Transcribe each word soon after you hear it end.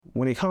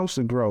when it comes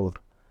to growth,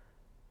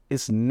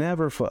 it's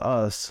never for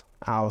us,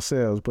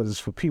 ourselves, but it's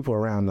for people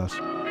around us.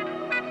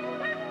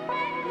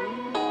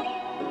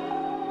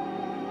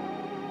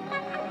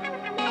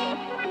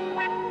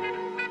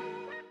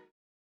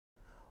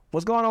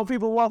 What's going on,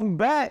 people? Welcome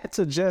back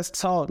to Just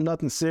Talk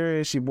Nothing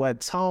Serious. Your boy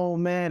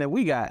Tone, man, and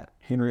we got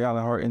Henry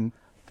Allen Harton,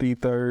 the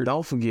third.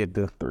 Don't forget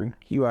the 3.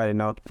 You already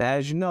know.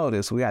 As you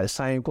notice, we got the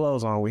same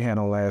clothes on we had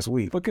on last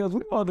week because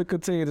we wanted to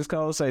continue this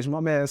conversation. My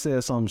man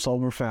said something so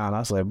profound.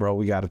 I said, bro,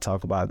 we got to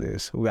talk about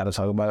this. We got to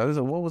talk about it. I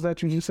said, what was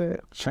that you just said?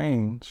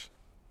 Change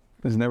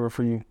is never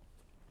for you.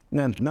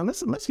 Now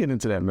let's get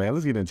into that, man.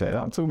 Let's get into that.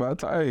 I'm talking about,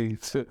 hey,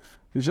 it's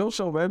your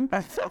show, baby.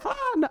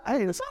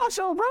 Hey, it's our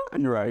show, bro.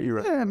 You're right.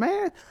 Yeah,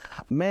 man.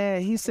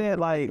 Man, he said,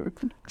 like,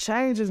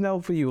 change is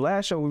never for you.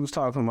 Last show we was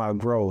talking about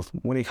growth.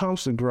 When it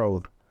comes to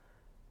growth,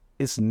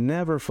 it's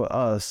never for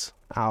us,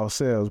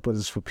 ourselves, but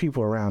it's for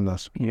people around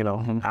us,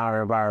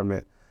 our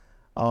environment.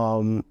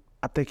 I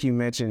think you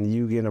mentioned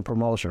you getting a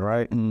promotion,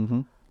 right?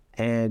 Mm-hmm.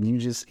 And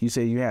you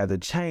said you had to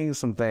change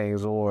some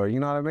things, or, you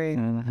know what I mean?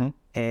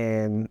 Mm-hmm.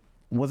 And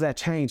was that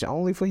change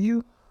only for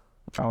you?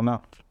 I don't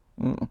know.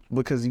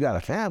 Because you got a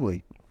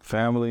family.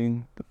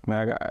 Man,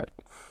 I got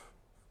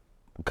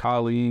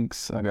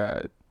colleagues. I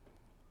got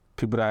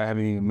people that I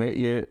haven't even met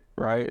yet,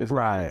 right? It's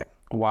right.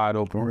 Wide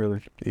open,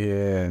 really.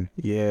 Yeah.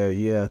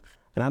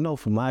 And I know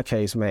for my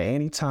case, man,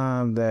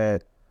 anytime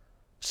that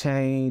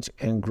change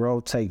and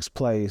growth takes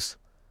place,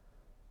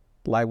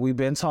 like we've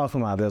been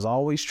talking about, there's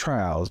always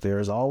trials,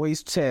 there's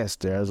always tests,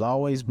 there's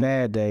always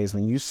bad days.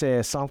 When you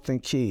said something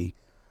key,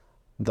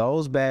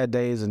 those bad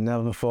days are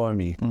never for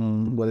me,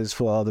 but it's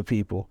for other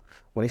people.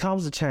 When it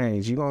comes to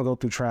change, you're going to go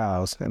through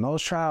trials, and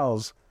those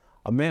trials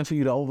are meant for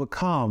you to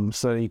overcome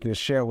so that you can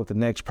share with the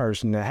next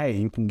person that, hey,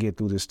 you can get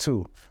through this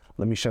too.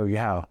 Let me show you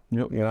how.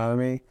 Yep. You know what I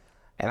mean?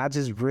 And I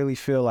just really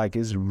feel like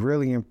it's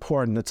really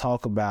important to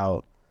talk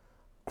about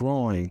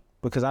growing,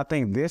 because I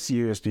think this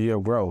year is the year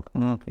of growth.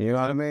 You know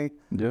what I mean?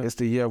 Yeah. It's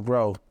the year of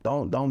growth.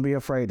 Don't be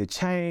afraid to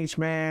change,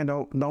 man.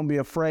 Don't be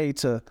afraid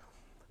to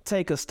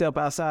take a step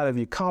outside of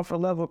your comfort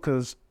level,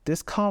 because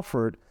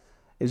discomfort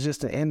is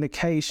just an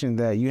indication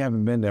that you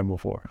haven't been there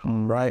before,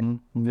 right?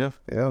 Yeah.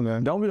 Yeah,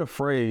 man. Don't be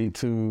afraid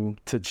to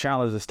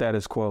challenge the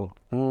status quo.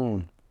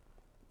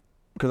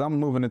 Because I'm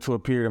moving into a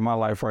period in my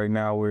life right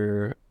now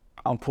where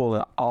I'm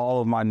pulling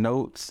all of my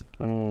notes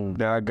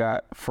that I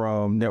got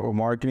from network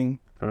marketing,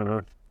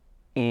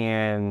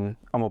 and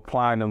I'm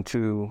applying them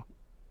to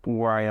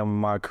where I am in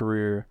my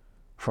career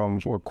from,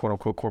 or quote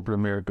unquote, corporate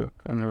America.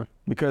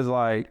 Because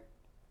like,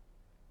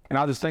 and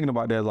I was just thinking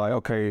about that, like,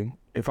 okay,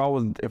 if I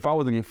was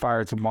to get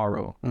fired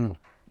tomorrow,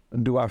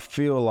 do I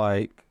feel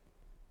like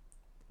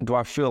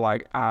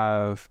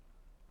I've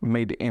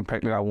made the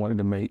impact that I wanted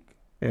to make?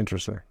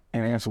 Interesting.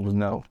 And the answer was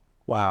no.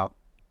 Wow.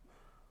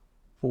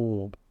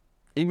 Ooh.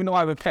 Even though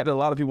I've impacted a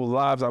lot of people's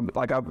lives, I've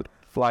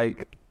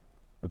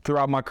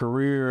throughout my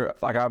career,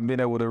 like I've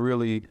been able to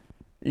really,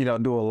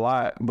 do a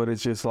lot. But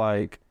it's just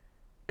like,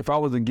 if I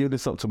was to give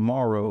this up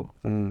tomorrow,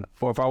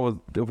 or if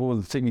it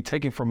was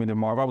taken from me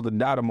tomorrow, if I was to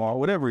die tomorrow,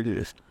 whatever it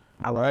is,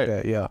 I like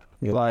that. Yeah.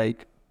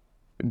 Like,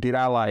 did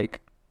I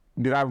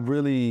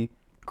really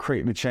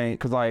create the change?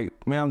 Because like,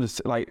 man, I'm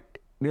just like,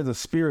 there's a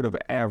spirit of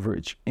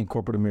average in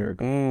corporate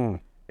America.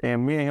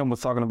 And me and him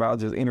was talking about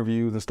just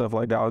interviews and stuff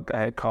like that. I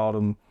had called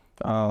him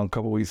a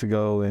couple of weeks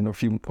ago, and or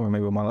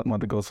maybe a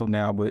month ago, so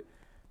now, but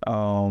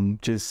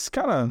just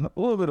kind of a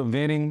little bit of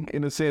venting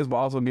in a sense, but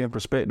also getting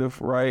perspective,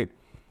 right?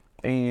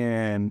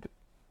 And,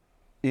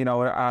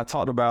 I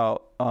talked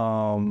about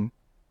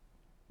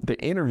the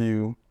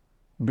interview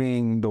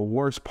being the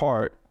worst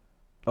part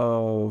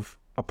of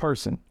a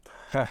person.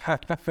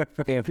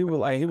 And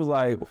people he was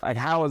like,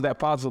 how is that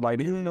possible? Like,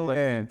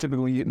 typically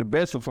when you get the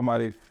best of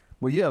somebody,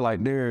 but yeah,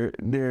 like they're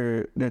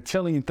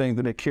telling you things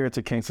that their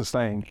character can't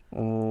sustain.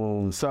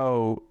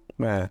 So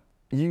man,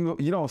 you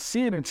don't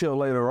see it until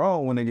later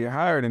on when they get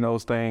hired in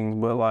those things.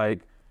 But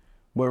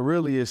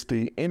really, it's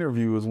the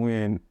interview is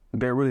when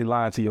they're really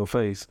lying to your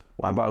face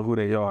about who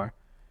they are.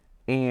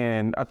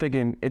 And I think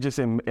in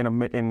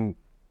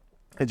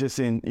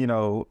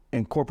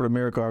corporate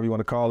America, however you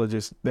want to call it,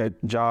 just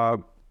that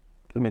job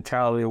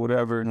mentality or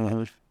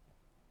whatever.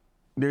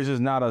 There's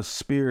just not a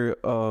spirit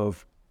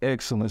of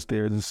excellence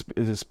there. It's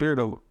a spirit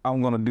of,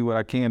 I'm going to do what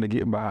I can to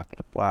get by.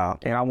 Wow.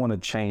 And I want to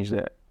change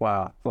that.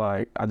 Wow.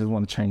 Like, I just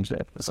want to change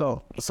that.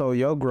 So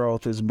your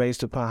growth is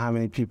based upon how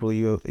many people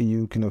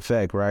you can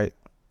affect, right?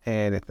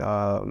 And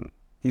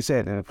you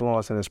said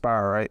influence and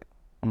inspire, right?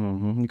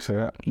 You say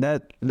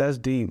that. That's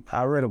deep.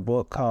 I read a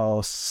book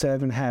called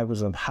 7 Habits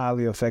of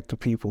Highly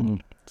Effective People.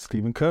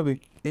 Stephen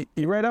Covey.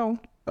 You read that one?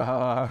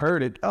 I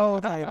heard it. Oh,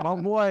 hey, my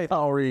boy. I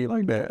don't read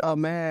like that. Oh,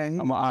 man.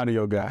 I'm an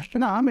audio guy.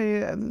 No, I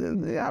mean,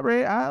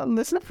 I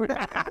listened for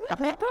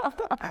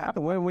that.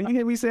 when you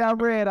hear me say I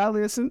read, I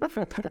listen.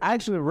 I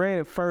actually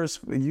read it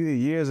first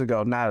years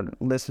ago, not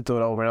listened to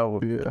it over and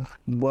over. Yeah.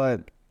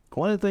 But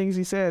one of the things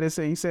he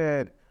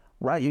said,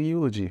 write your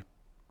eulogy.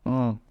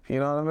 You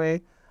know what I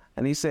mean?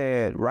 And he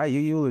said, write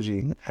your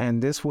eulogy,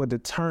 and this will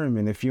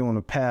determine if you're on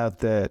a path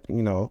that,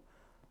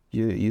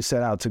 you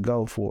set out to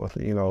go for.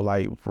 You know,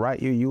 like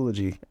write your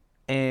eulogy.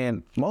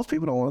 And most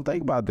people don't want to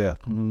think about that,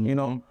 you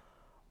know.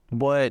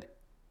 But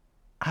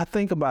I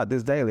think about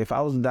this daily. If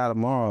I was to die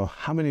tomorrow,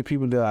 how many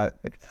people did I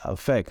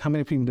affect? How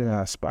many people did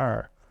I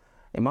inspire?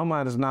 In my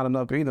mind, it's not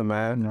enough either,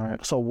 man.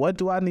 Right. So what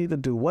do I need to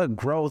do? What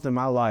growth in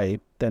my life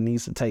that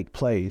needs to take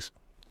place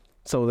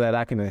so that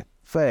I can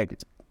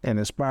affect and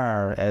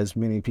inspire as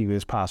many people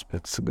as possible?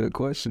 It's a good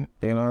question.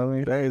 You know what I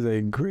mean? That is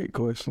a great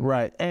question.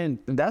 Right. And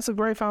that's a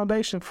great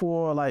foundation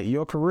for like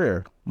your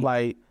career.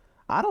 Like,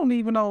 I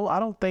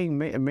don't think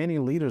many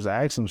leaders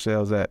ask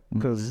themselves that,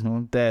 because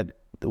that,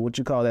 what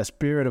you call that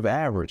spirit of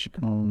average.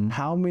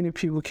 How many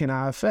people can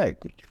I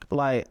affect?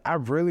 Like, I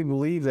really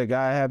believe that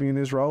God have you in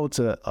this role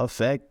to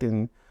affect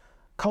and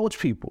coach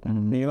people. You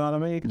know what I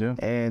mean? Yeah.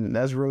 And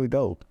that's really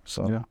dope.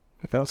 So,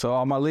 yeah. So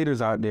all my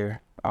leaders out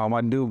there, all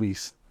my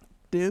doobies,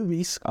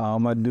 all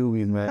my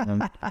doobies,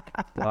 man.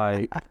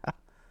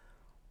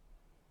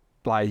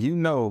 like you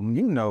know,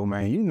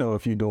 man. You know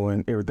if you're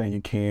doing everything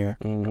you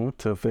can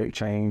to affect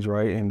change,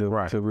 right? And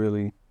to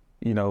really,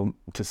 you know,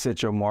 to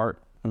set your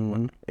mark.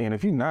 And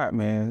if you're not,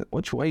 man,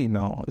 what you waiting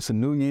on? It's a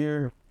new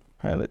year.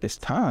 Hey, it's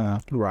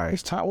time. Right.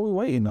 It's time. What we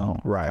waiting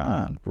on? Right.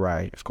 Time.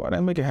 Right. Let's go out there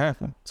and make it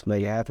happen. Let's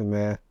make it happen,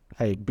 man.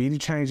 Hey, be the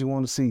change you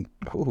want to see.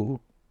 Ooh.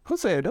 Who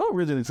said? Who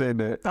originally said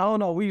that? I don't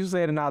know. We used to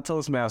say it in our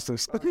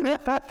Toastmasters.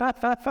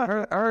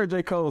 I heard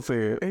J. Cole say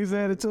it. He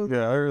said it too?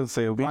 Yeah, I heard him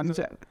say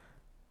it.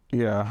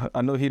 Yeah,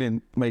 I know he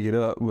didn't make it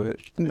up, but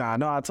Nah,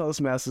 no, our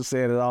Toastmasters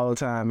said it all the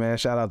time, man.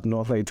 Shout out to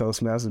North Lake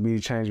Toastmasters. Be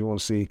the change you want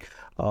to see.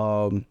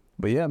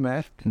 But yeah,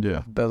 man.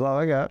 yeah, That's all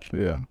I got.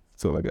 yeah.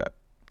 That's all I got.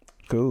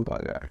 Cool. All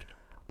I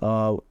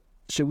got.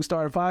 Should we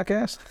start a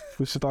podcast?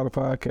 We should start a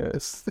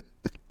podcast.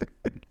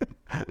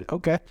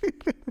 Okay.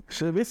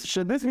 Should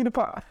this be the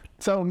pod?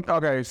 So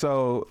okay,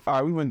 so all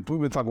right, we've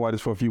been talking about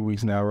this for a few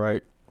weeks now,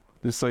 right?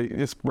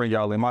 Just bring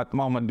y'all in. My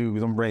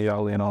dudes, I'm bringing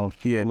y'all in on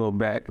a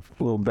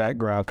little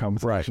background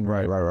conversation.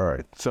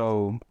 Right.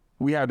 So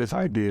we have this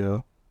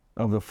idea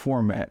of the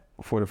format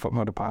for the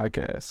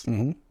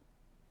podcast,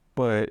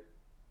 but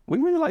we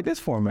really like this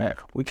format.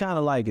 We kind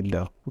of like it,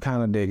 though. We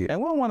kind of dig it.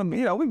 And we don't want to,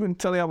 you know, we've been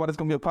telling y'all about it's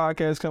going to be a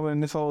podcast coming in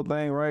this whole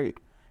thing, right?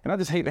 And I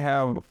just hate to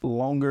have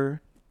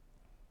longer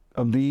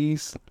of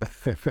these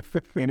and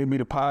it'd be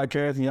the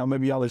podcast and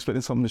maybe y'all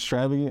expecting something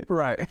extravagant.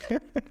 Right.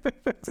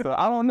 So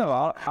I don't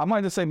know. I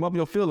might just say mump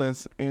your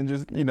feelings and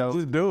just, you know.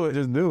 Just do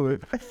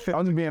it.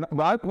 I'm just being,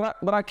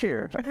 but I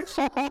care.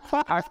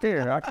 I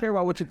care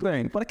about what you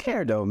think. But I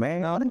care, though,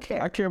 man. No,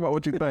 I care about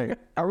what you think.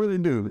 I really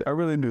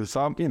do.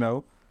 So I'm, you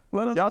know.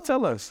 Y'all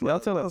tell us.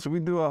 Should we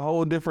do a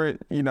whole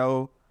different, you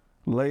know,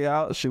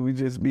 layout? Should we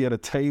just be at a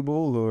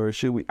table, or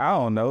should we? I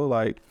don't know.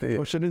 Like,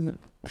 or should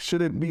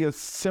it be a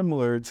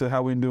similar to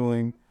how we're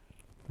doing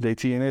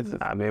JTNS?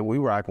 I mean, we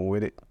rocking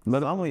with it.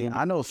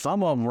 I know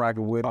some of them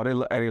rocking with it. Oh, they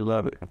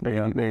love it.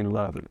 They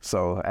love it.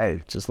 So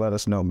hey, just let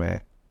us know,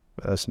 man.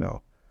 Let us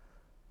know.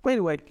 But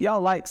anyway,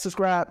 y'all like,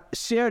 subscribe,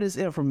 share this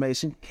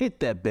information, hit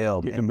that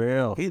bell,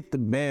 man. Hit the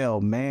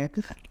bell, man.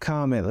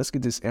 Comment. Let's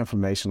get this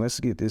information. Let's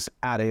get this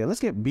out of here.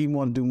 Let's get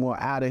B1 to do more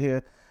out of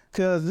here.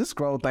 Cause this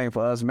growth ain't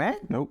for us, man.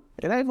 Nope.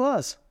 It ain't for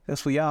us. It's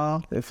for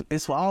y'all.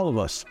 It's for all of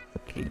us.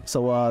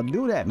 So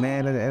do that,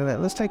 man,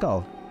 and let's take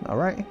off. All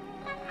right?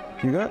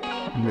 You good?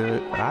 I'm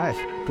good. All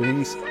right.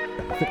 Peace.